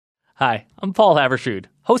Hi, I'm Paul Havershood,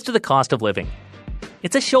 host of The Cost of Living.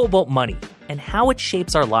 It's a show about money and how it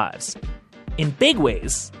shapes our lives. In big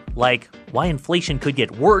ways, like why inflation could get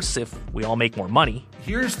worse if we all make more money.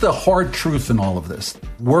 Here's the hard truth in all of this.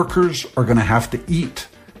 Workers are going to have to eat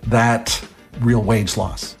that real wage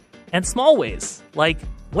loss. And small ways, like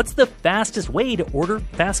what's the fastest way to order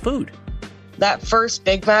fast food? That first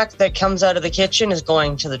Big Mac that comes out of the kitchen is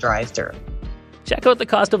going to the drive-thru. Check out The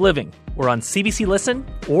Cost of Living. We're on CBC Listen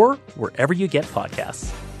or wherever you get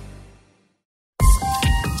podcasts.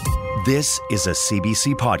 This is a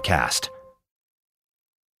CBC podcast.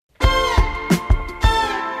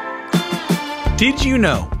 Did you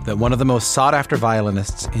know that one of the most sought-after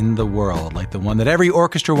violinists in the world, like the one that every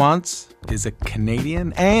orchestra wants, is a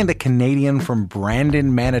Canadian, and a Canadian from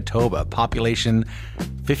Brandon, Manitoba, population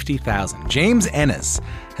 50,000. James Ehnes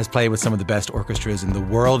has played with some of the best orchestras in the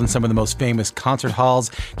world and some of the most famous concert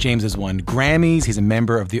halls. James has won Grammys. He's a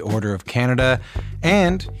member of the Order of Canada.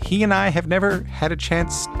 And he and I have never had a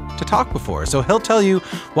chance to talk before. So he'll tell you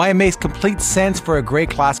why it makes complete sense for a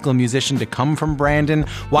great classical musician to come from Brandon,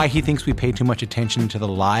 why he thinks we pay too much attention to the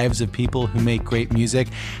lives of people who make great music,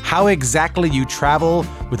 how exactly you travel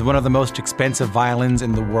with one of the most expensive violins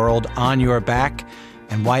in the world on your back,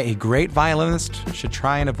 and why a great violinist should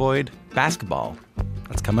try and avoid basketball.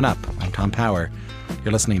 That's coming up. I'm Tom Power.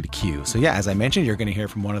 You're listening to Q. So yeah, as I mentioned, you're going to hear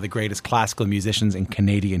from one of the greatest classical musicians in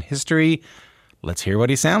Canadian history. Let's hear what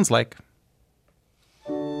he sounds like.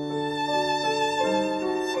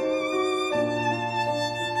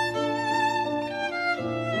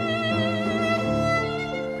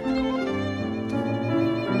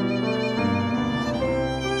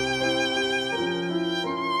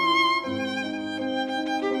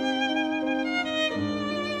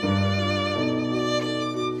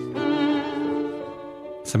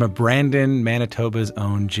 Some of Brandon, Manitoba's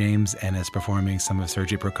own James Ehnes performing some of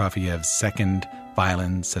Sergei Prokofiev's second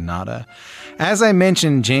violin sonata. As I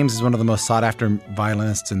mentioned, James is one of the most sought-after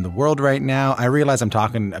violinists in the world right now. I realize I'm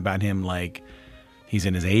talking about him like he's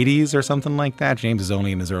in his 80s or something like that. James is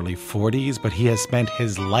only in his early 40s, but he has spent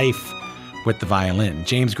his life with the violin.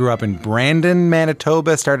 James grew up in Brandon,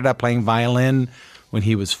 Manitoba, started out playing violin when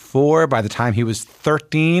he was 4. By the time he was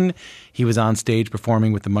 13, he was on stage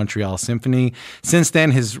performing with the Montreal Symphony. Since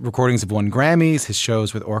then, his recordings have won Grammys. His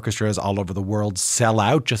shows with orchestras all over the world sell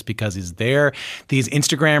out just because he's there. These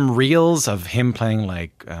Instagram reels of him playing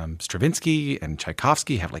like Stravinsky and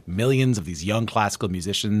Tchaikovsky have like millions of these young classical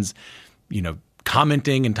musicians,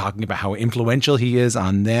 commenting and talking about how influential he is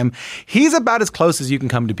on them. He's about as close as you can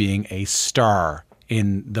come to being a star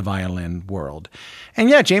in the violin world. And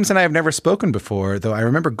yeah, James and I have never spoken before, though I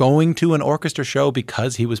remember going to an orchestra show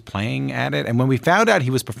because he was playing at it. And when we found out he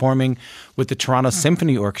was performing with the Toronto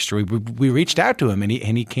Symphony Orchestra, we reached out to him and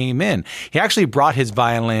he came in. He actually brought his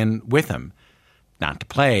violin with him, not to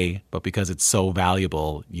play, but because it's so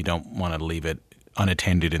valuable, you don't want to leave it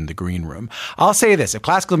unattended in the green room. I'll say this, if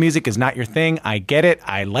classical music is not your thing, I get it.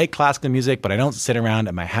 I like classical music, but I don't sit around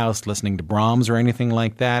at my house listening to Brahms or anything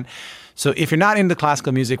like that. So if you're not into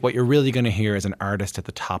classical music, what you're really going to hear is an artist at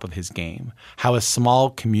the top of his game, how a small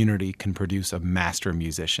community can produce a master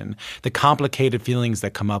musician, the complicated feelings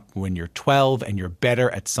that come up when you're 12 and you're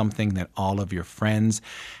better at something than all of your friends,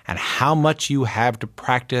 and how much you have to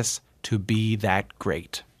practice to be that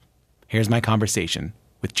great. Here's my conversation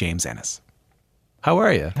with James Ehnes. How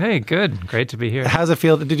are you? Hey, good. Great to be here. How's it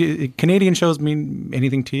feel? Canadian shows mean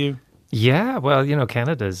anything to you? Yeah, well,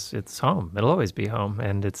 Canada's it's home. It'll always be home,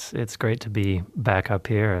 and it's great to be back up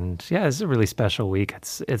here. And yeah, it's a really special week.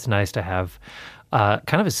 It's nice to have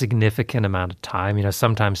kind of a significant amount of time.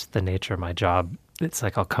 Sometimes the nature of my job, it's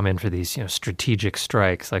like I'll come in for these strategic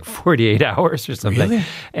strikes, like 48 hours or something. Really?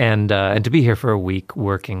 And to be here for a week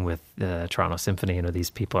working with the Toronto Symphony, these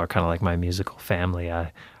people are kind of like my musical family.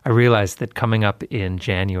 I realized that coming up in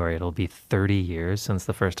January, it'll be 30 years since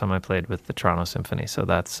the first time I played with the Toronto Symphony. So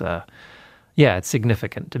that's, it's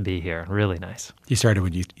significant to be here. Really nice. You started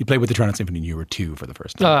when you played with the Toronto Symphony and you were 2 for the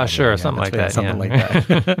first time. Sure, something like that. Something like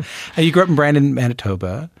that. You grew up in Brandon,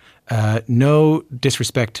 Manitoba. No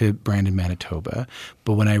disrespect to Brandon, Manitoba,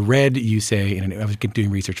 but when I read you say, I was doing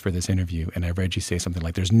research for this interview, and I read you say something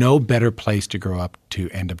like, there's no better place to grow up to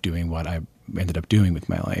end up doing what I ended up doing with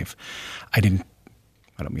my life. I don't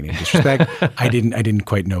mean any disrespect. I didn't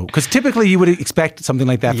quite know. Because typically you would expect something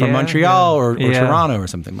like that from Montreal or Toronto or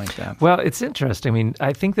something like that. Well, it's interesting.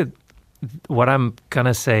 I think that what I'm going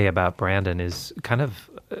to say about Brandon is kind of,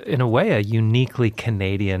 in a way, a uniquely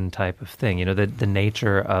Canadian type of thing. The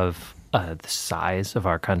nature of the size of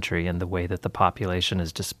our country and the way that the population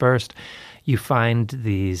is dispersed, you find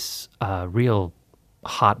these real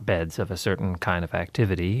hotbeds of a certain kind of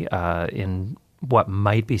activity in what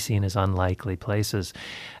might be seen as unlikely places.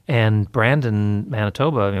 And Brandon,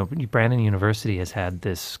 Manitoba, Brandon University has had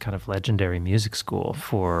this kind of legendary music school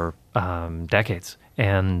for decades.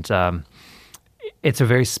 And it's a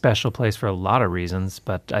very special place for a lot of reasons,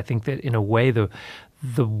 but I think that in a way, the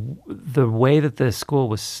way that the school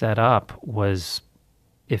was set up was,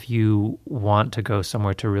 if you want to go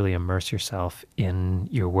somewhere to really immerse yourself in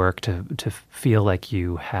your work, to feel like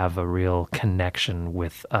you have a real connection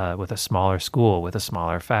with a smaller school, with a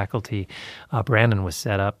smaller faculty, Brandon was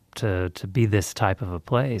set up to be this type of a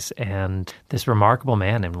place. And this remarkable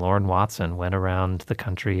man named Lorne Watson went around the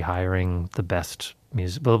country hiring the best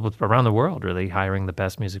around the world, really, hiring the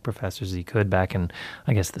best music professors he could back in,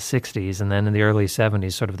 I guess, the 60s. And then in the early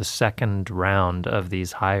 70s, sort of the second round of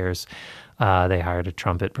these hires, they hired a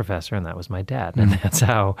trumpet professor, and that was my dad. And that's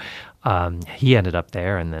how he ended up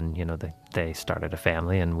there. And then, they started a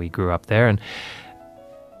family, and we grew up there. And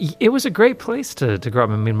it was a great place to grow up.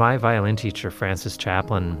 I mean, my violin teacher, Francis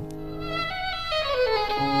Chaplin,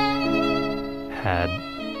 had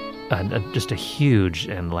just a huge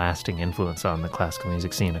and lasting influence on the classical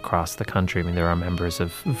music scene across the country. I mean, there are members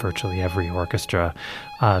of virtually every orchestra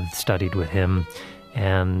studied with him.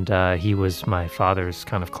 And he was my father's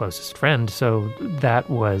kind of closest friend. So that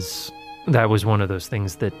was one of those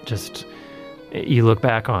things that just you look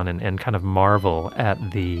back on and kind of marvel at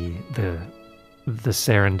the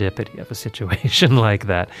serendipity of a situation like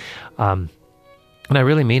that. And I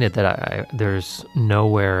really mean it, that there's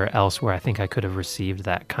nowhere else where I think I could have received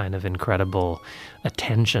that kind of incredible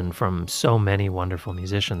attention from so many wonderful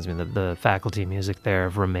musicians. I mean, the faculty of music there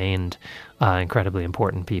have remained incredibly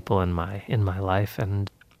important people in my life. And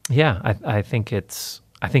yeah, I think it's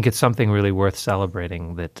something really worth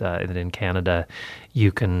celebrating, that in Canada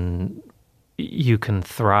you can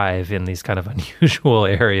thrive in these kind of unusual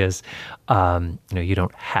areas. You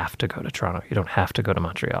don't have to go to Toronto. You don't have to go to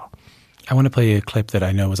Montreal. I want to play a clip that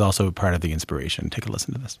I know was also part of the inspiration. Take a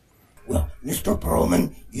listen to this. Well, Mr.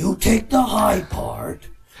 Perlman, you take the high part,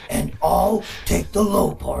 and I'll take the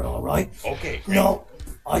low part, all right? Okay. Now,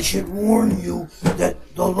 I should warn you that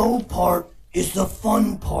the low part is the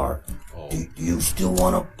fun part. Oh. Do you still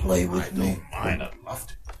want to play with me? I don't mind. I'd love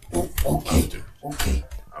to. Oh, okay. Love to. Okay.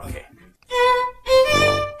 Okay.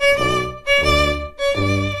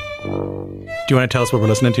 Do you want to tell us what we're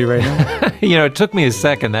listening to right now? It took me a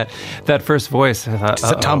second. That first voice. I thought, Is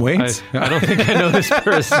that Tom Waits? I don't think I know this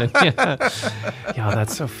person. Yeah,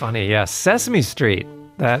 that's so funny. Yeah, Sesame Street.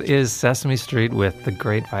 That is Sesame Street with the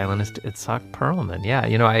great violinist Itzhak Perlman. Yeah,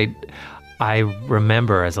 I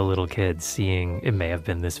remember as a little kid seeing, it may have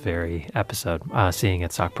been this very episode, seeing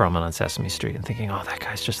Itzhak Perlman on Sesame Street and thinking, oh, that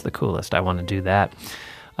guy's just the coolest. I want to do that.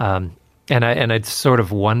 And I'd sort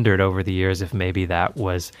of wondered over the years if maybe that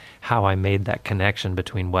was how I made that connection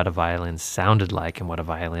between what a violin sounded like and what a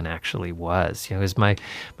violin actually was. Because my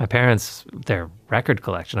parents, their record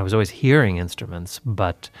collection, I was always hearing instruments,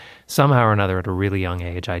 but somehow or another at a really young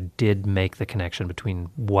age, I did make the connection between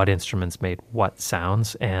what instruments made what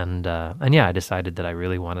sounds. And yeah, I decided that I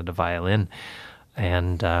really wanted a violin.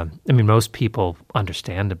 And most people,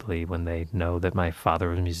 understandably, when they know that my father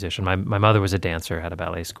was a musician, my mother was a dancer at a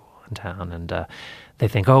ballet school in town, and they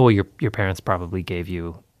think, oh, well, your parents probably gave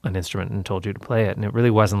you an instrument and told you to play it. And it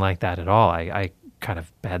really wasn't like that at all. I kind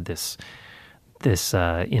of had this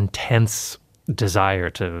intense desire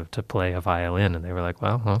to play a violin, and they were like,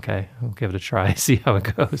 well, okay, we'll give it a try, see how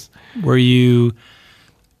it goes. Were you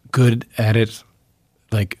good at it,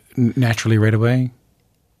 like, naturally right away?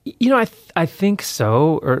 I think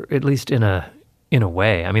so, or at least in a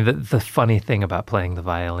way. I mean, the funny thing about playing the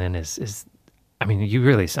violin is you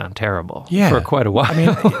really sound terrible for quite a while.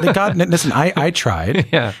 I mean, listen, I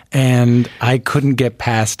tried, yeah, and I couldn't get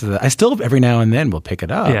past I still every now and then will pick it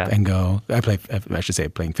up and go. I should say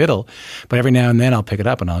playing fiddle, but every now and then I'll pick it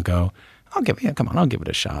up and I'll go, I'll give it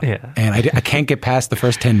a shot. Yeah. And I can't get past the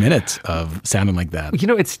first 10 minutes of sounding like that.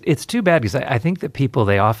 It's too bad, because I think that people,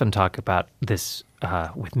 they often talk about this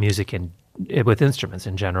with music and with instruments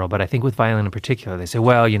in general, but I think with violin in particular, they say,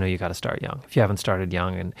 well, you got to start young if you haven't started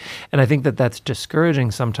young. And I think that that's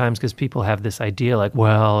discouraging sometimes, because people have this idea like,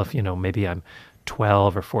 well, if, maybe I'm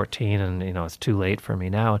 12 or 14 and, it's too late for me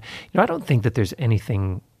now. I don't think that there's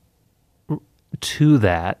anything to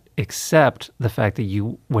that, except the fact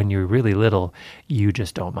that when you're really little, you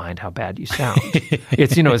just don't mind how bad you sound.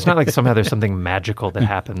 It's, it's not like somehow there's something magical that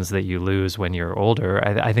happens that you lose when you're older.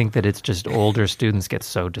 I think that it's just older students get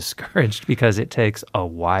so discouraged because it takes a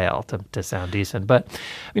while to sound decent. But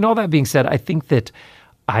all that being said, I think that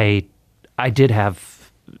I did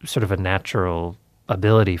have sort of a natural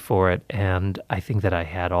ability for it. And I think that I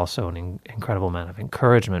had also an incredible amount of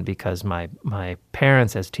encouragement because my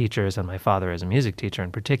parents as teachers and my father as a music teacher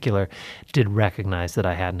in particular did recognize that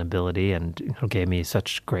I had an ability and gave me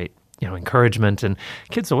such great encouragement. And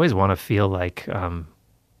kids always want to feel like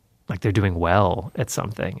they're doing well at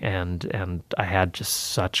something. And I had just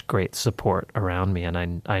such great support around me.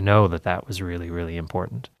 And I know that was really, really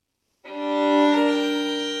important.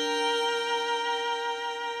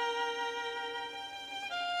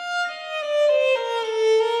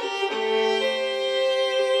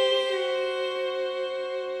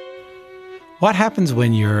 What happens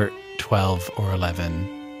when you're 12 or 11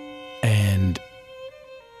 and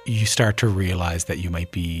you start to realize that you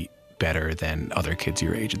might be better than other kids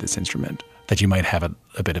your age at this instrument, that you might have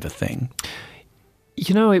a bit of a thing?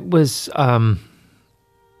 It was,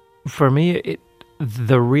 for me,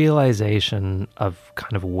 the realization of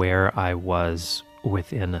kind of where I was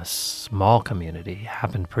within a small community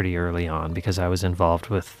happened pretty early on because I was involved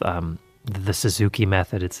with the Suzuki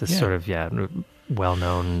method. It's this sort of,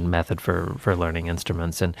 well-known method for learning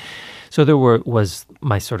instruments. And so there was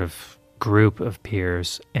my sort of group of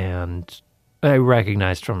peers, and I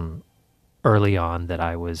recognized from early on that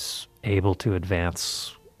I was able to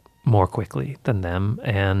advance more quickly than them.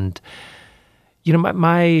 And,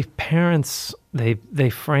 my parents, they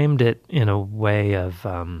framed it in a way of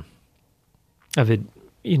it,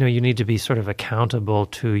 you need to be sort of accountable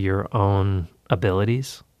to your own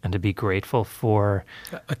abilities and to be grateful for...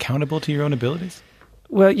 Accountable to your own abilities?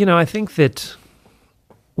 Well, I think that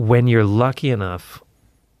when you're lucky enough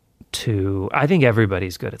I think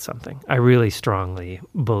everybody's good at something. I really strongly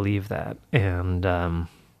believe that. And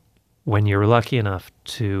when you're lucky enough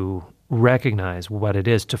to recognize what it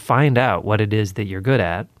is, to find out what it is that you're good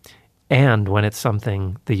at, and when it's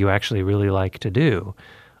something that you actually really like to do,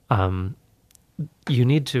 you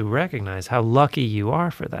need to recognize how lucky you are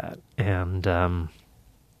for that. And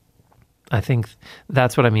I think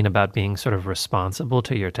that's what I mean about being sort of responsible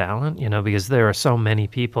to your talent, because there are so many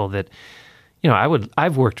people that,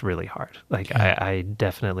 I've worked really hard. Like I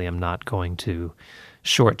definitely am not going to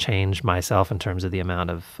shortchange myself in terms of the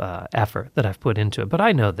amount of effort that I've put into it. But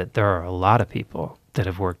I know that there are a lot of people that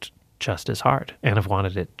have worked just as hard and have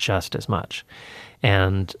wanted it just as much.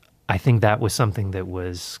 And I think that was something that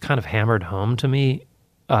was kind of hammered home to me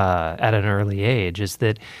at an early age, is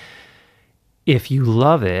that if you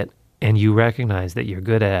love it, and you recognize that you're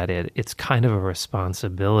good at it, it's kind of a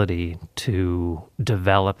responsibility to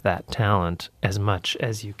develop that talent as much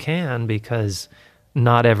as you can, because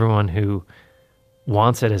not everyone who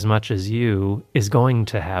wants it as much as you is going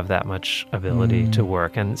to have that much ability to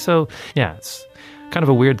work. And so, it's kind of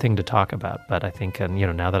a weird thing to talk about, but I think,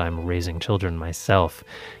 now that I'm raising children myself,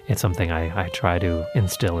 it's something I try to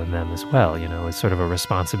instill in them as well, it's sort of a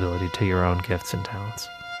responsibility to your own gifts and talents.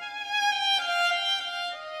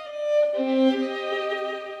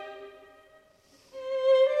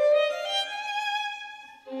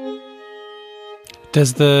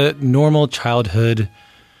 Does the normal childhood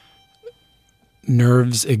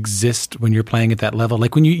nerves exist when you're playing at that level?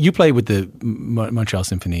 Like when you played with the Montreal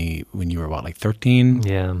Symphony when you were, 13?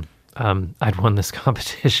 Yeah. I'd won this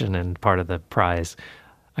competition, and part of the prize,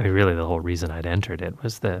 I mean, really the whole reason I'd entered it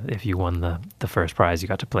was that if you won the first prize, you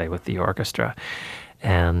got to play with the orchestra.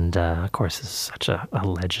 And, of course, this is such a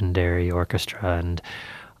legendary orchestra. And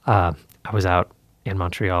I was out in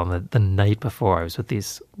Montreal, and the night before I was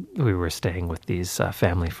we were staying with these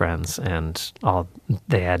family friends, and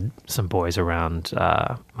they had some boys around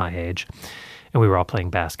my age, and we were all playing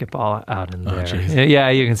basketball out in there. Geez. Yeah,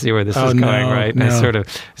 you can see where this is going, right? No. And I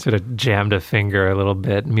sort of jammed a finger a little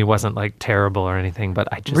bit. I mean, it wasn't like terrible or anything, but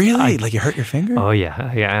I just... Really? Like you hurt your finger? Oh,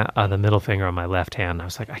 yeah. The middle finger on my left hand. I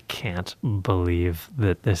was like, I can't believe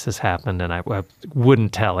that this has happened, and I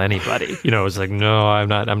wouldn't tell anybody. It was like, no, I'm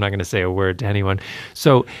not going to say a word to anyone.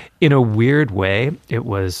 So in a weird way, it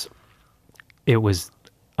was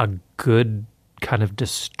a good kind of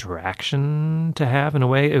distraction to have in a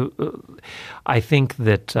way. I think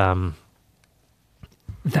that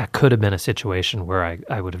that could have been a situation where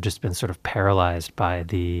I would have just been sort of paralyzed by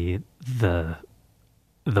the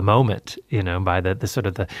moment, by the sort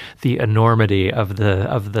of the enormity of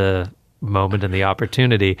the moment and the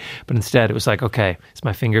opportunity. But instead it was like, okay, is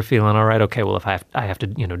my finger feeling all right? Okay, well, if I have to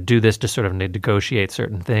do this to sort of negotiate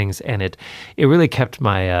certain things, and it really kept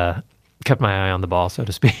my eye on the ball, so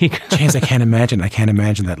to speak. James, I can't imagine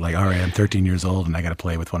that, like, all right, I'm 13 years old and I got to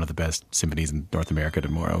play with one of the best symphonies in North America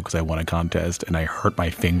tomorrow because I won a contest and I hurt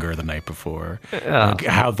my finger the night before.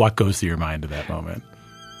 What goes through your mind at that moment?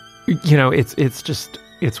 It's just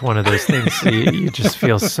it's one of those things you just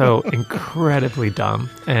feel so incredibly dumb.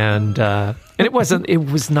 And it wasn't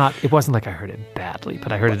like I heard it badly,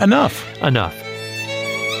 but I heard it enough.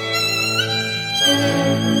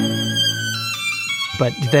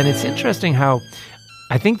 But then it's interesting how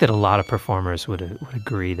I think that a lot of performers would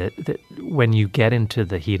agree that when you get into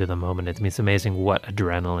the heat of the moment, it's amazing what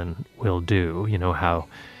adrenaline will do. You know, how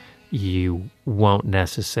you won't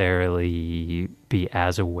necessarily be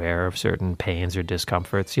as aware of certain pains or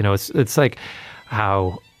discomforts. You know, it's like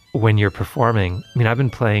how when you're performing, I mean, I've been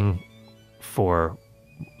playing for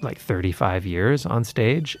like 35 years on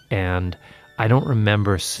stage, and I don't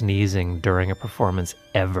remember sneezing during a performance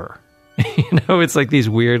ever. You know, it's like these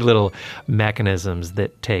weird little mechanisms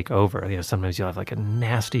that take over. You know, sometimes you'll have like a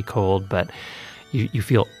nasty cold, but you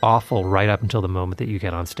feel awful right up until the moment that you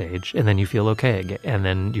get on stage, and then you feel okay again, and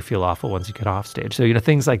then you feel awful once you get off stage. So, you know,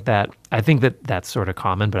 things like that. I think that that's sort of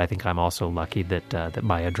common, but I think I'm also lucky that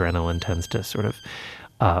my adrenaline tends to sort of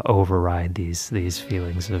override these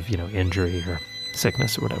feelings of, you know, injury or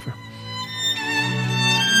sickness or whatever.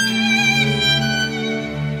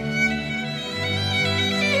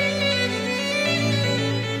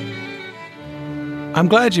 I'm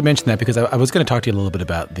glad you mentioned that, because I was going to talk to you a little bit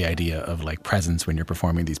about the idea of like presence when you're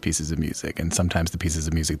performing these pieces of music. And sometimes the pieces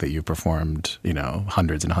of music that you've performed, you know,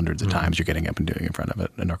 hundreds and hundreds of times, you're getting up and doing in front of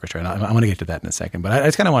an orchestra. And I want to get to that in a second. But I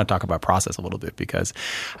just kind of want to talk about process a little bit, because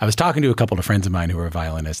I was talking to a couple of friends of mine who are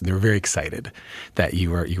violinists, and they were very excited that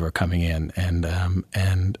you were coming in.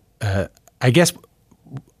 And I guess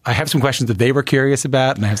I have some questions that they were curious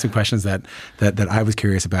about, and I have some questions that I was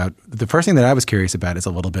curious about. The first thing that I was curious about is a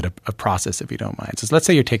little bit of a process, if you don't mind. So let's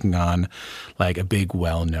say you're taking on like a big,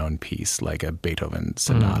 well-known piece, like a Beethoven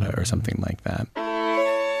sonata or something like that.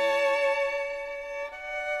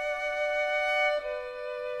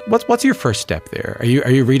 What's your first step there? Are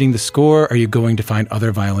you reading the score? Are you going to find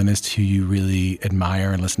other violinists who you really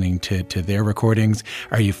admire and listening to their recordings?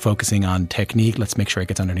 Are you focusing on technique? Let's make sure it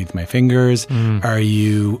gets underneath my fingers. Are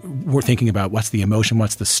you thinking about what's the emotion,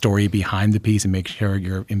 what's the story behind the piece, and make sure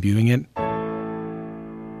you're imbuing it?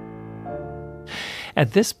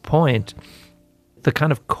 At this point, the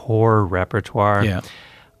kind of core repertoire,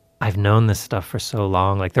 I've known this stuff for so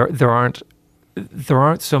long. Like there aren't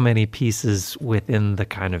so many pieces within the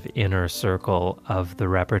kind of inner circle of the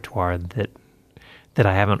repertoire that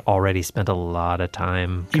I haven't already spent a lot of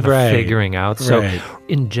time kind of figuring out. So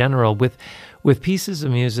in general, with pieces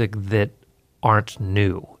of music that aren't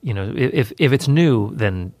new, you know, if it's new,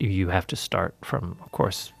 then you have to start from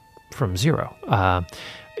zero.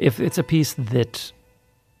 If it's a piece that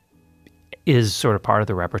is sort of part of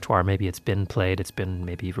the repertoire, maybe it's been played, it's been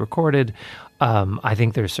maybe recorded, I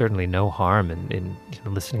think there's certainly no harm in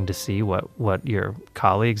listening to see what your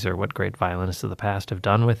colleagues or what great violinists of the past have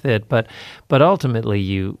done with it. But ultimately,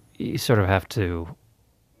 you sort of have to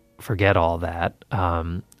forget all that,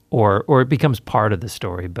 or it becomes part of the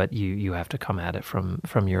story. But you have to come at it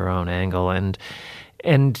from your own angle.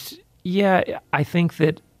 And yeah, I think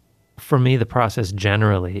that for me, the process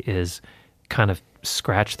generally is kind of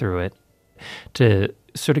scratch through it to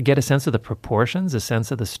sort of get a sense of the proportions, a sense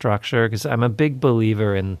of the structure, because I'm a big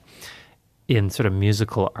believer in sort of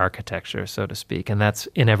musical architecture, so to speak. And that's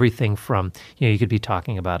in everything from, you know, you could be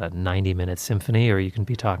talking about a 90-minute symphony, or you can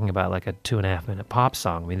be talking about like a 2.5-minute pop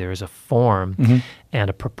song. I mean, there is a form and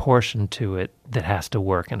a proportion to it that has to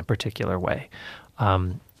work in a particular way.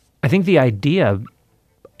 I think the idea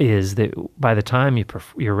is that by the time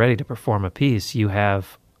you're ready to perform a piece, you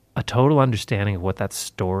have a total understanding of what that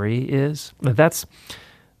story is. That's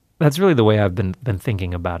really the way I've been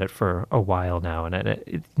thinking about it for a while now,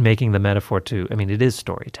 and making the metaphor to, I mean, it is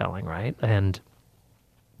storytelling, right? And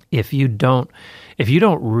if you don't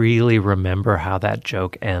really remember how that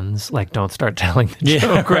joke ends, like, don't start telling the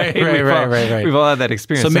joke, right? We've all had that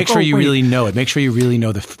experience. So make sure you really know it. Make sure you really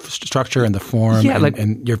know the structure and the form,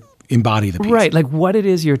 and you're embody the piece. Right, like what it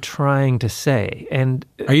is you're trying to say. And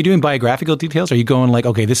are you doing biographical details? Are you going like,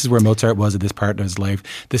 okay, this is where Mozart was at this part of his life.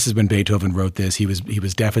 This is when Beethoven wrote this. He was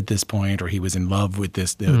deaf at this point, or he was in love with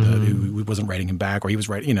this. Who wasn't writing him back, or he was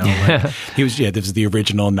writing. You know, like, he was. Yeah, this is the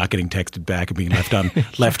original, not getting texted back and being left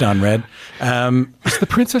on read. Is the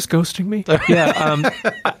princess ghosting me?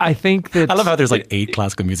 I think that I love how there's like 8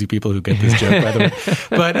 classical music people who get this joke, by the way.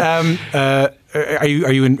 But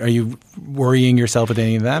are you worrying yourself with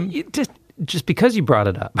any of them? Just because you brought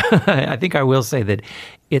it up, I think I will say that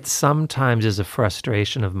it sometimes is a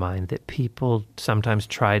frustration of mine that people sometimes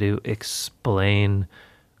try to explain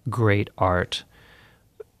great art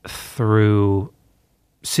through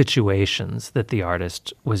situations that the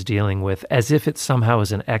artist was dealing with as if it somehow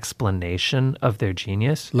was an explanation of their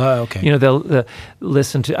genius. Okay. You know, they'll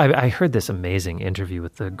listen to... I heard this amazing interview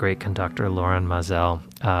with the great conductor Laurent Mazel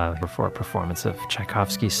before a performance of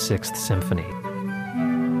Tchaikovsky's Sixth Symphony.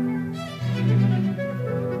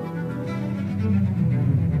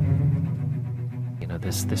 You know,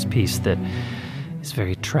 this piece that is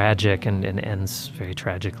very tragic and ends very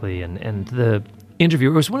tragically, and the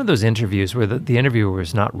interviewer, it was one of those interviews where the interviewer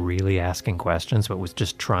was not really asking questions, but was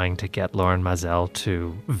just trying to get Laurent Mazel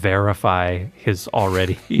to verify his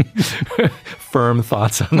already firm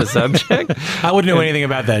thoughts on the subject. I wouldn't know anything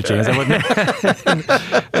about that, James. I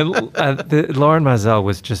wouldn't. Laurent Mazel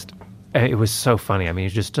was just... It was so funny. I mean, he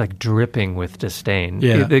was just like dripping with disdain.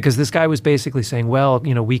 Yeah. Because this guy was basically saying, well,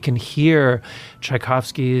 you know, we can hear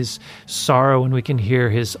Tchaikovsky's sorrow and we can hear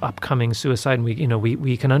his upcoming suicide, and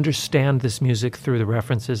we can understand this music through the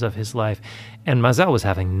references of his life. And Mazel was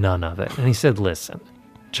having none of it. And he said, listen,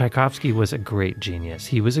 Tchaikovsky was a great genius.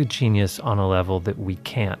 He was a genius on a level that we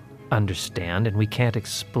can't understand and we can't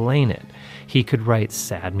explain it. He could write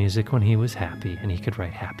sad music when he was happy, and he could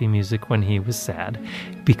write happy music when he was sad,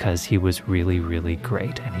 because he was really, really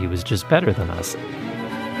great, and he was just better than us.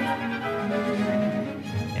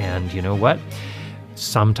 And you know what?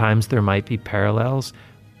 Sometimes there might be parallels,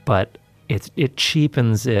 but it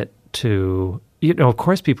cheapens it to, you know, of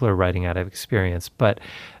course people are writing out of experience, but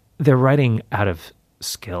they're writing out of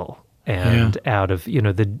skill. And out of, you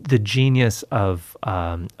know, the genius of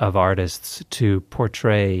artists to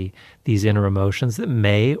portray these inner emotions that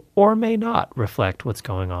may or may not reflect what's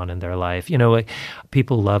going on in their life. You know, like,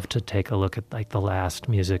 people love to take a look at like the last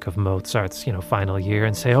music of Mozart's, you know, final year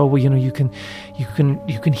and say, oh, well, you know, you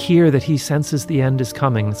can hear that he senses the end is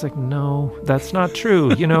coming. It's like, no, that's not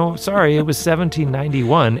true. You know, sorry, it was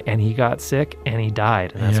 1791 and he got sick and he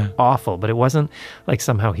died, and that's awful. But it wasn't like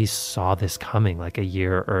somehow he saw this coming like a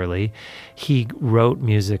year early. He wrote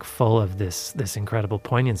music full of this incredible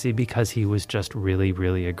poignancy because he was just really,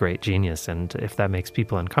 really a great genius. And if that makes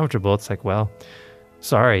people uncomfortable, it's like, well,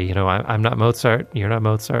 sorry, you know, I'm not Mozart, you're not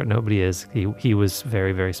Mozart, nobody is. He was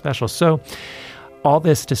very, very special. So all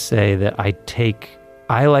this to say that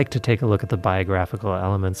I like to take a look at the biographical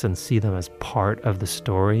elements and see them as part of the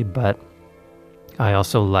story, but I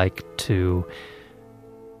also like to...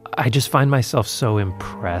 I just find myself so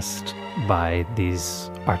impressed by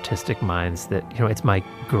these artistic minds that, you know, it's my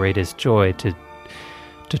greatest joy to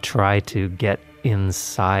try to get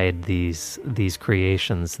inside these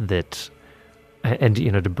creations that, and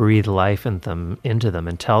you know, to breathe life into them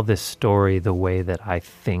and tell this story the way that I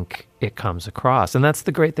think it comes across. And that's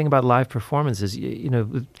the great thing about live performances. You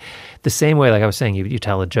know, the same way, like I was saying, you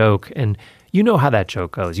tell a joke and you know how that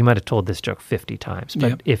joke goes. You might have told this joke 50 times,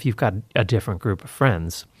 but if you've got a different group of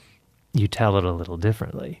friends, you tell it a little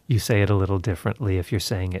differently. You say it a little differently if you're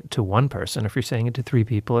saying it to one person, if you're saying it to 3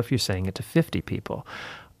 people, if you're saying it to 50 people.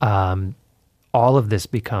 All of this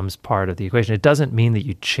becomes part of the equation. It doesn't mean that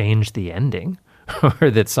you change the ending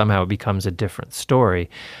or that somehow it becomes a different story,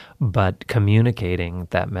 but communicating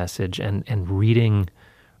that message and reading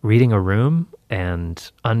a room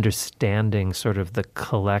and understanding sort of the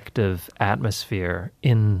collective atmosphere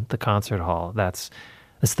in the concert hall, that's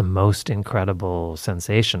the most incredible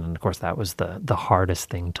sensation. And of course, that was the hardest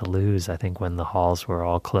thing to lose, I think, when the halls were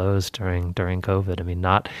all closed during COVID. I mean,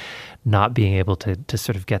 not being able to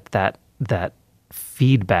sort of get that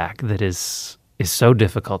feedback that is so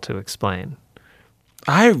difficult to explain.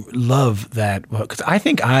 I love that, because I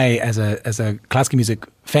think as a classical music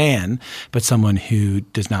fan, but someone who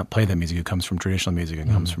does not play that music, who comes from traditional music and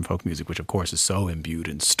comes from folk music, which of course is so imbued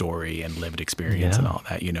in story and lived experience and all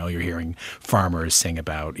that. You know, you're hearing farmers sing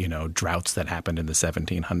about, you know, droughts that happened in the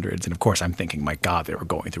 1700s, and of course I'm thinking, my God, they were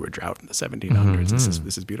going through a drought in the 1700s.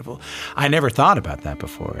 This is beautiful. I never thought about that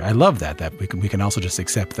before. I love that we can also just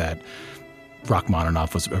accept that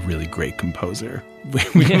Rachmaninoff was a really great composer.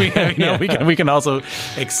 We can also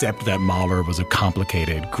accept that Mahler was a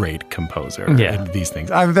complicated, great composer. And these things.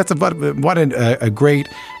 That's what a great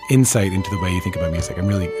insight into the way you think about music. I'm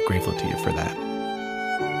really grateful to you for that.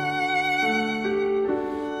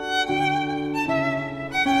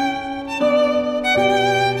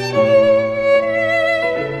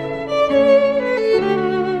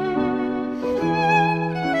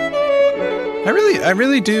 I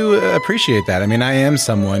really do appreciate that. I mean, I am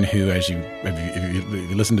someone who, if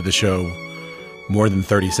you listen to the show more than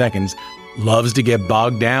 30 seconds, loves to get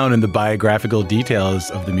bogged down in the biographical details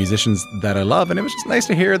of the musicians that I love. And it was just nice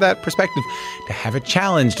to hear that perspective, to have it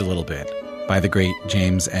challenged a little bit by the great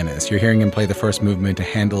James Ehnes. You're hearing him play the first movement to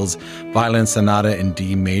Handel's Violin Sonata in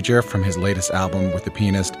D major from his latest album with the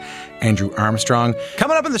pianist Andrew Armstrong.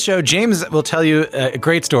 Coming up on the show, James will tell you a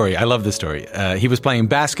great story. I love this story. He was playing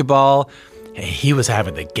basketball. He was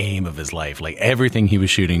having the game of his life. Like, everything he was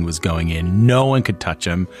shooting was going in. No one could touch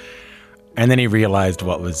him. And then he realized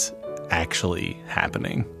what was actually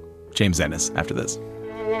happening. James Ehnes after this.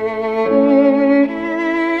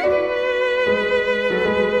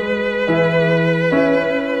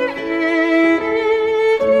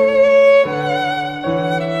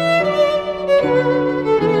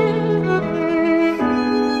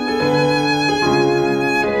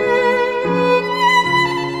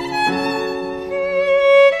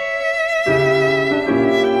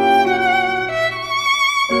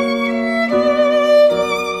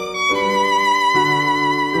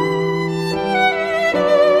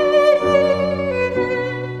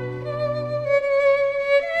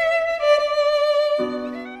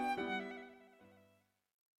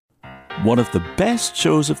 One of the best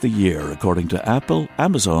shows of the year, according to Apple,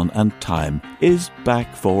 Amazon and Time, is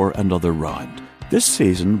back for another round. This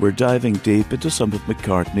season, we're diving deep into some of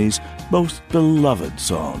McCartney's most beloved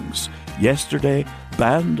songs. Yesterday,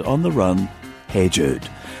 Band on the Run, Hey Jude,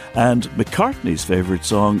 and McCartney's favourite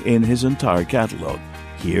song in his entire catalogue,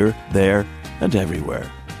 Here, There and Everywhere.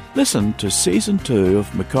 Listen to Season 2 of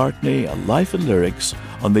McCartney, A Life in Lyrics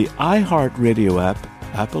on the iHeartRadio app,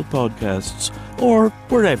 Apple Podcasts, or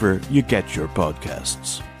wherever you get your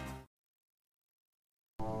podcasts.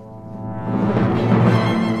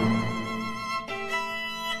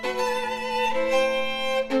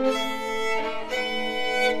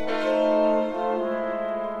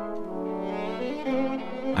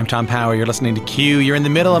 I'm Tom Power. You're listening to Q. You're in the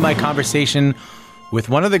middle of my conversation with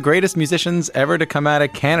one of the greatest musicians ever to come out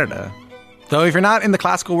of Canada. Though if you're not in the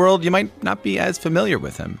classical world, you might not be as familiar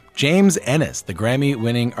with him. James Ehnes, the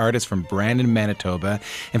Grammy-winning artist from Brandon, Manitoba.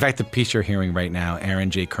 In fact, the piece you're hearing right now, Aaron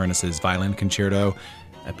J. Kernis's Violin Concerto,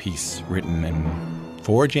 a piece written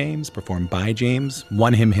for James, performed by James,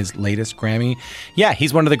 won him his latest Grammy. Yeah,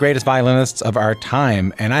 he's one of the greatest violinists of our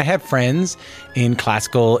time. And I have friends in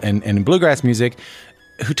classical and bluegrass music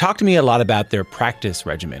who talk to me a lot about their practice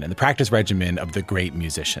regimen and the practice regimen of the great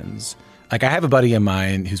musicians. Like, I have a buddy of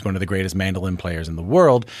mine who's one of the greatest mandolin players in the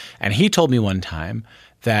world, and he told me one time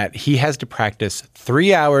that he has to practice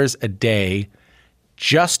 3 hours a day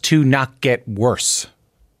just to not get worse.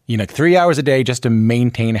 3 hours a day just to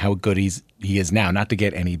maintain how good he is now, not to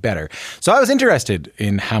get any better. So I was interested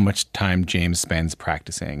in how much time James spends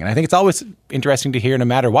practicing. And I think it's always interesting to hear, no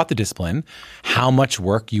matter what the discipline, how much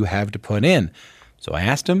work you have to put in. So I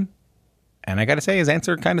asked him, and I got to say, his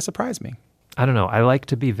answer kind of surprised me. I don't know. I like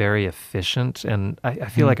to be very efficient, and I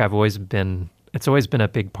feel like it's always been a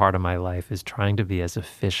big part of my life, is trying to be as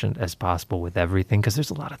efficient as possible with everything, because there's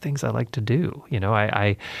a lot of things I like to do.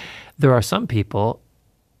 There are some people,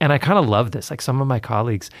 and I kind of love this, like some of my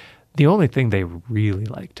colleagues, the only thing they really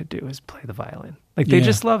like to do is play the violin. Like, they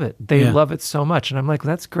just love it. They love it so much. And I'm like,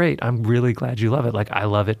 that's great. I'm really glad you love it. Like, I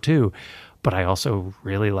love it too. But I also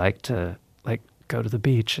really like to, like, go to the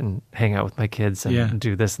beach and hang out with my kids and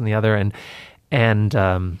do this and the other.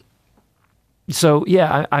 So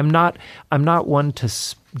I'm not one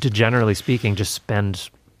to generally speaking just spend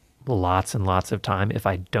lots and lots of time if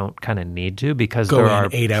I don't kind of need to, because there are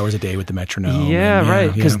 8 hours a day with the metronome.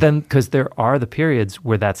 Right. Because there are the periods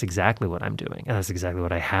where that's exactly what I'm doing, and that's exactly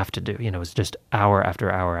what I have to do. It's just hour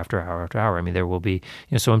after hour after hour after hour. I mean, there will be,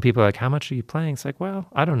 so when people are like, how much are you playing? It's like, well,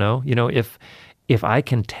 I don't know. If I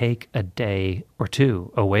can take a day or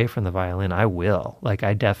two away from the violin, I will. Like,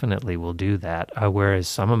 I definitely will do that. Whereas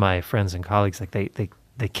some of my friends and colleagues, like,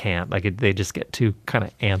 they can't. Like, they just get too kind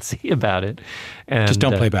of antsy about it. And just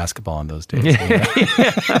don't play basketball on those days.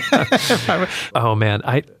 Oh man,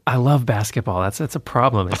 I love basketball. That's a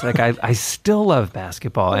problem. It's like I still love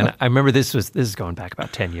basketball, and I remember this is going back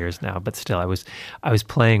about 10 years now. But still, I was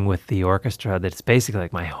playing with the orchestra that's basically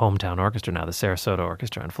like my hometown orchestra now, the Sarasota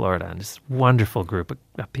Orchestra in Florida, and just wonderful group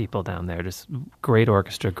of people down there. Just great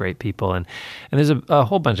orchestra, great people, and there's a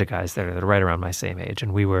whole bunch of guys there that are right around my same age,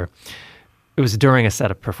 and it was during a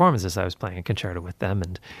set of performances. I was playing a concerto with them,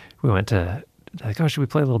 and we went to, like, oh, should we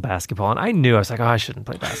play a little basketball? And I knew, I was like, oh, I shouldn't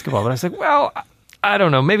play basketball. But I was like, well, I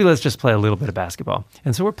don't know, maybe let's just play a little bit of basketball.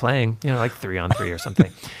 And so we're playing, like 3-on-3 or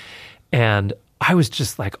something. And I was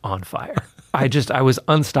just like on fire. I was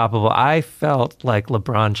unstoppable. I felt like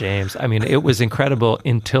LeBron James. I mean, it was incredible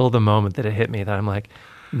until the moment that it hit me that I'm like,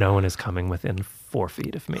 no one is coming within 4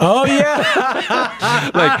 feet of me. Oh,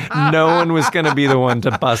 yeah. Like, no one was going to be the one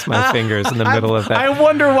to bust my fingers in the middle of that. I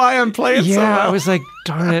wonder why I'm playing so well. I was like,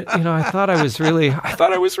 darn it. I thought I was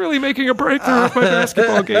really making a breakthrough with my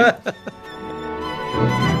basketball game.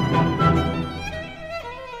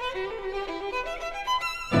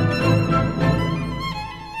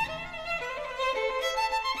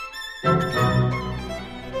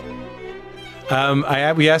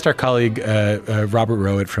 We asked our colleague Robert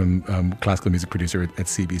Rowett, from classical music producer at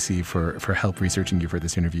CBC, for help researching you for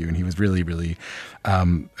this interview, and he was really, really,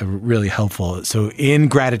 really helpful. So, in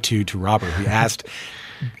gratitude to Robert, we asked,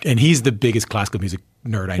 and he's the biggest classical music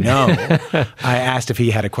nerd I know. I asked if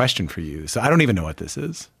he had a question for you. So I don't even know what this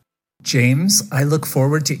is. James, I look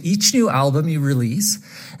forward to each new album you release,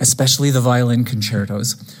 especially the violin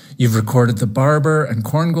concertos. You've recorded the Barber and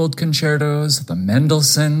Korngold concertos, the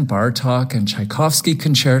Mendelssohn, Bartók, and Tchaikovsky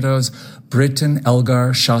concertos, Britten,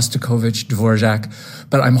 Elgar, Shostakovich, Dvorak,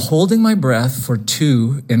 but I'm holding my breath for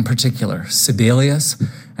 2 in particular, Sibelius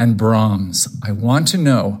and Brahms. I want to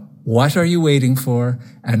know, what are you waiting for,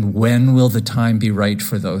 and when will the time be right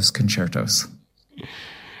for those concertos?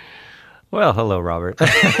 Well, hello, Robert.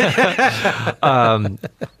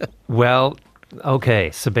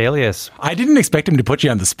 Okay, Sibelius. I didn't expect him to put you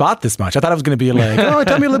on the spot this much. I thought I was going to be like, oh,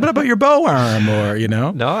 tell me a little bit about your bow arm, or,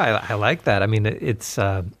 No, I like that. I mean, it's,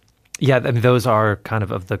 those are kind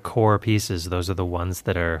of the core pieces. Those are the ones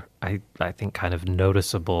that are, I think, kind of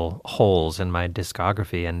noticeable holes in my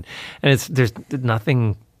discography. And there's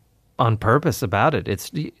nothing on purpose about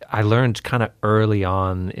it. I learned kind of early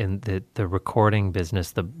on in the recording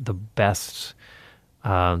business, the best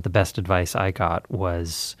advice I got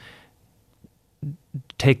was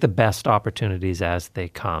take the best opportunities as they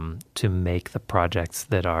come to make the projects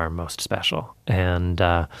that are most special. And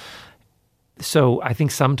so I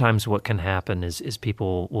think sometimes what can happen is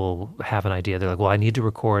people will have an idea. They're like, well, I need to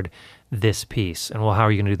record this piece. And well, how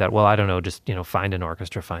are you going to do that? Well, I don't know, just, find an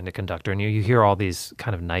orchestra, find a conductor. And you hear all these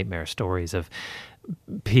kind of nightmare stories of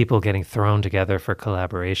people getting thrown together for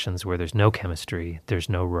collaborations where there's no chemistry, there's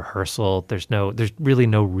no rehearsal, there's really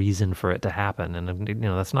no reason for it to happen. And,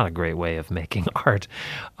 that's not a great way of making art.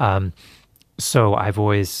 So I've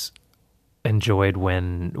always enjoyed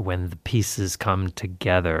when the pieces come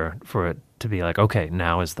together for it to be like, okay,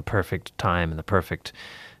 now is the perfect time and the perfect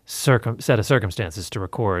set of circumstances to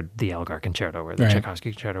record the Elgar Concerto or the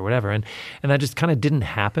Tchaikovsky Concerto or whatever. And that just kind of didn't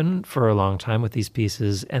happen for a long time with these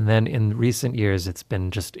pieces. And then in recent years, it's been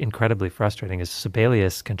just incredibly frustrating. As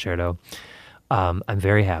Sibelius Concerto, I'm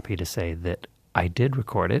very happy to say that I did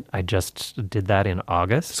record it. I just did that in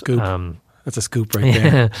August. Scoop. That's a scoop right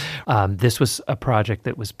there. This was a project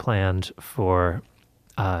that was planned for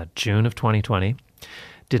June of 2020.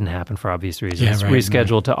 Didn't happen for obvious reasons.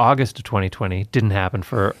 Rescheduled to August of 2020. Didn't happen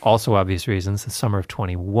for also obvious reasons. The summer of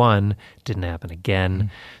 21 didn't happen again.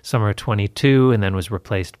 Summer of 22, and then was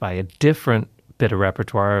replaced by a different bit of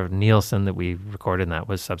repertoire of Nielsen that we recorded, and that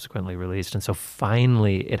was subsequently released. And so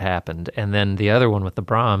finally it happened. And then the other one with the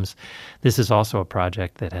Brahms, this is also a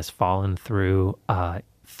project that has fallen through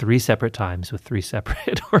 3 separate times with 3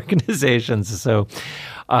 separate organizations. So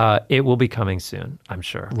it will be coming soon, I'm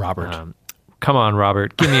sure. Robert. Come on,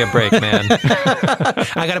 Robert. Give me a break, man.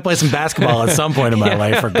 I got to play some basketball at some point in my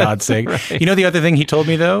life, for God's sake. Right. The other thing he told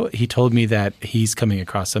me, though? He told me that he's coming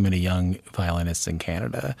across so many young violinists in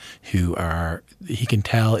Canada who he can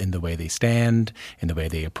tell in the way they stand, in the way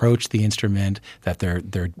they approach the instrument, that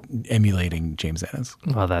they're emulating James Ehnes.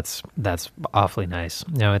 Well, that's awfully nice.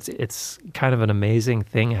 It's kind of an amazing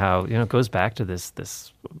thing how, it goes back to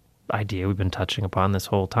this idea we've been touching upon this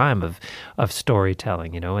whole time of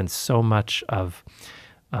storytelling, and so much of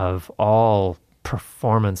all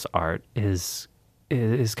performance art is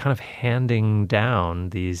kind of handing down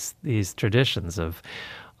these traditions of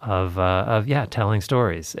telling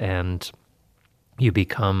stories, and you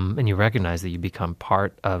recognize that you become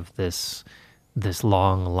part of this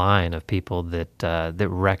long line of people that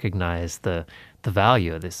recognize the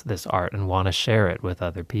value of this art and want to share it with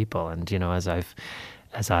other people. And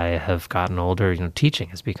as I have gotten older, teaching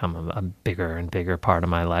has become a bigger and bigger part of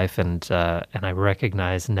my life, and I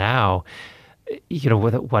recognize now,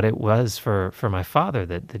 what it was for my father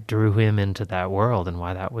that drew him into that world, and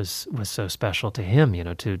why that was so special to him.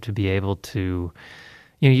 To be able to,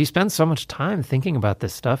 you spend so much time thinking about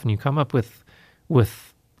this stuff, and you come up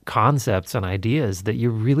with concepts and ideas that you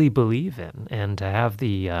really believe in, and to have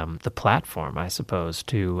the platform, I suppose,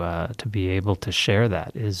 to be able to share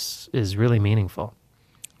that is really meaningful.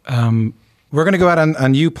 We're going to go out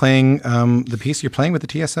on you playing the piece you're playing with the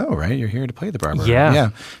TSO, right? You're here to play the Barber. Yeah.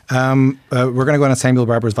 We're going to go on Samuel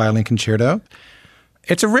Barber's Violin Concerto.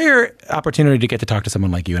 It's a rare opportunity to get to talk to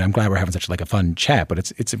someone like you, and I'm glad we're having such like a fun chat, but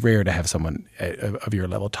it's rare to have someone of your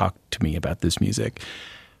level talk to me about this music.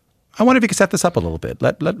 I wonder if you could set this up a little bit.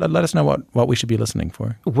 Let us know what we should be listening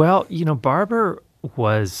for. Well, Barber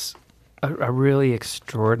was a really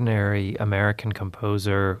extraordinary American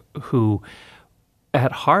composer who,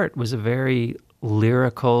 at heart, was a very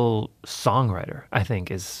lyrical songwriter, I think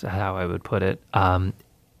is how I would put it.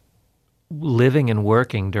 Living and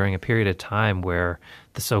working during a period of time where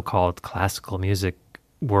the so-called classical music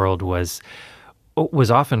world was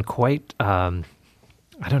often quite,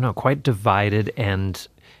 quite divided, and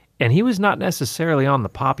he was not necessarily on the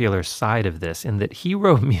popular side of this, in that he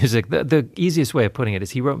wrote music. The easiest way of putting it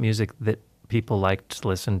is he wrote music that people liked to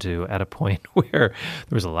listen to at a point where there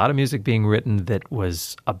was a lot of music being written that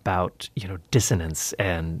was about, dissonance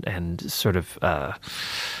and sort of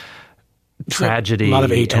tragedy. A lot of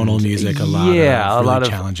atonal music, a lot of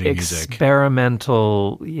challenging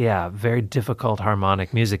experimental, very difficult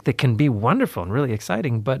harmonic music that can be wonderful and really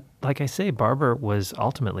exciting. But like I say, Barber was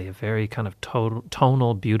ultimately a very kind of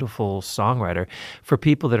tonal, beautiful songwriter. For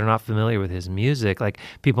people that are not familiar with his music, a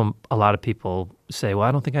lot of people say, well,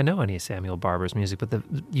 I don't think I know any of Samuel Barber's music, but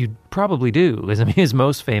you probably do. His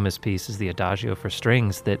most famous piece is the Adagio for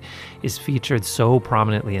Strings that is featured so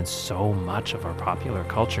prominently in so much of our popular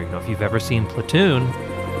culture. If you've ever seen Platoon.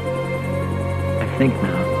 I think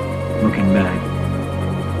now, looking back,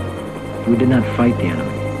 we did not fight the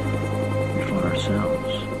enemy. We fought ourselves.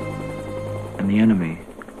 And the enemy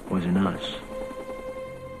was in us.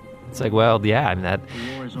 It's like, well, yeah, I mean,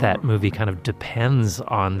 that movie kind of depends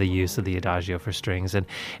on the use of the Adagio for Strings. And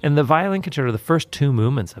the Violin Concerto, the first two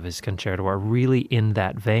movements of his concerto are really in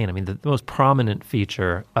that vein. I mean, the most prominent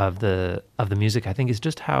feature of the music, I think, is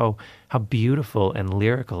just how beautiful and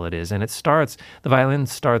lyrical it is. And the violin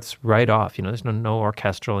starts right off. There's no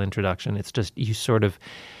orchestral introduction. It's just, you sort of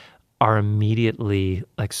are immediately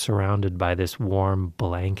surrounded by this warm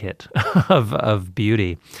blanket of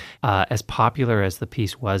beauty. As popular as the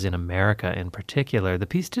piece was in America in particular, the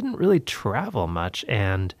piece didn't really travel much,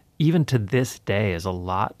 and even to this day is a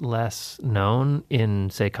lot less known in,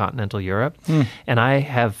 say, continental Europe. And I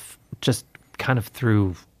have just kind of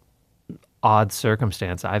through odd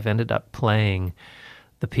circumstance, I've ended up playing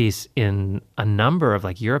the piece in a number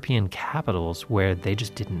of European capitals where they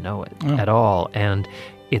just didn't know it at all. And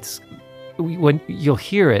when you'll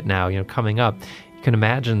hear it now, coming up, you can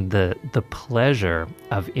imagine the pleasure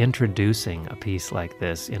of introducing a piece like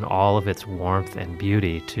this in all of its warmth and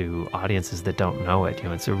beauty to audiences that don't know it.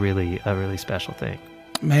 It's a really special thing.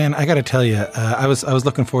 Man, I got to tell you, I was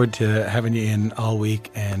looking forward to having you in all week,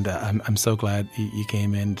 and I'm so glad you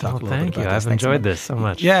came in to talk a little bit about this. Thank you. I've enjoyed this so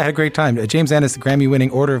much. Yeah, I had a great time. James Ehnes, the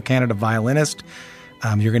Grammy-winning Order of Canada violinist.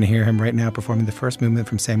 You're going to hear him right now performing the first movement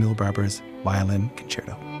from Samuel Barber's Violin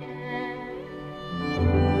Concerto.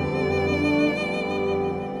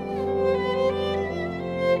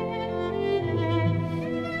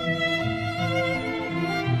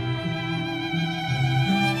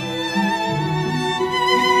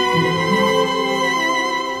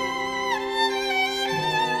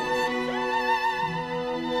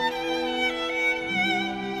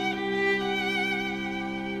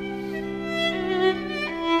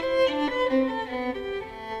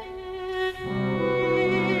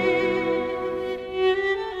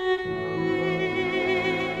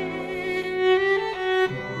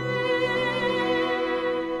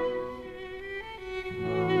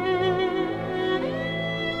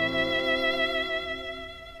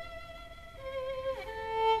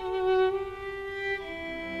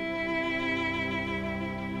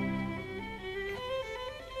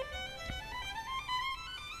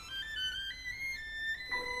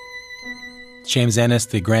 James Ehnes,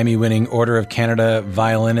 the Grammy-winning Order of Canada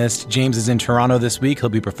violinist. James is in Toronto this week. He'll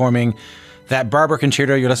be performing that Barber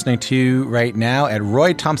Concerto you're listening to right now at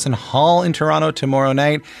Roy Thompson Hall in Toronto tomorrow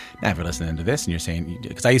night. Now, if you're listening to this and you're saying,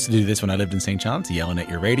 because I used to do this when I lived in St. John's, yelling at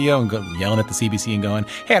your radio and yelling at the CBC and going,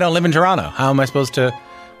 hey, I don't live in Toronto. How am I supposed to?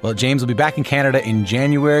 Well, James will be back in Canada in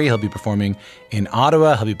January. He'll be performing in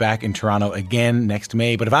Ottawa. He'll be back in Toronto again next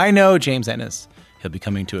May. But if I know James Ehnes, he'll be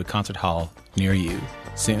coming to a concert hall near you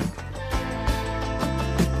soon.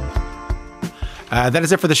 That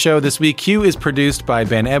is it for the show this week. Q is produced by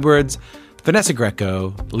Ben Edwards, Vanessa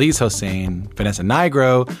Greco, Lise Hossein, Vanessa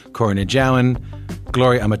Nigro, Corey Najawan,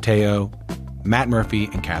 Gloria Amateo, Matt Murphy,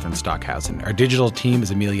 and Catherine Stockhausen. Our digital team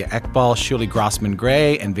is Amelia Ekbal, Shuli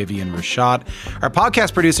Grossman-Gray, and Vivian Rashad. Our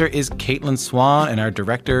podcast producer is Caitlin Swan, and our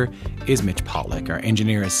director is Mitch Pollock. Our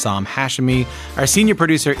engineer is Sam Hashemi. Our senior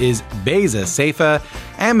producer is Beza Seifa.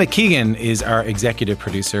 Anne McKeegan is our executive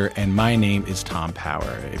producer, and my name is Tom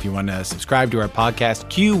Power. If you want to subscribe to our podcast,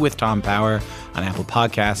 Q with Tom Power on Apple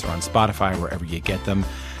Podcasts or on Spotify, wherever you get them.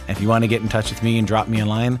 And if you want to get in touch with me and drop me a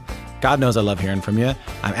line, God knows I love hearing from you.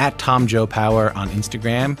 I'm at Tom Joe Power on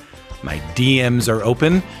Instagram. My DMs are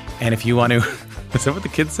open. And if you want to, is that what the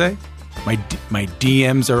kids say? My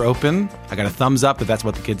DMs are open. I got a thumbs up if that's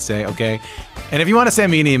what the kids say, okay? And if you want to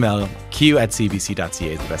send me an email,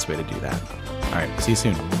 q@cbc.ca is the best way to do that. All right, see you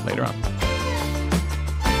soon. Later on.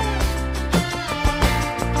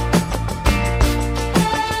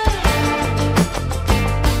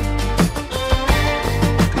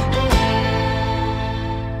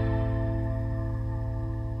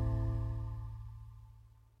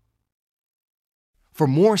 For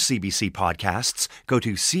more CBC podcasts, go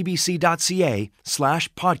to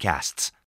cbc.ca/podcasts.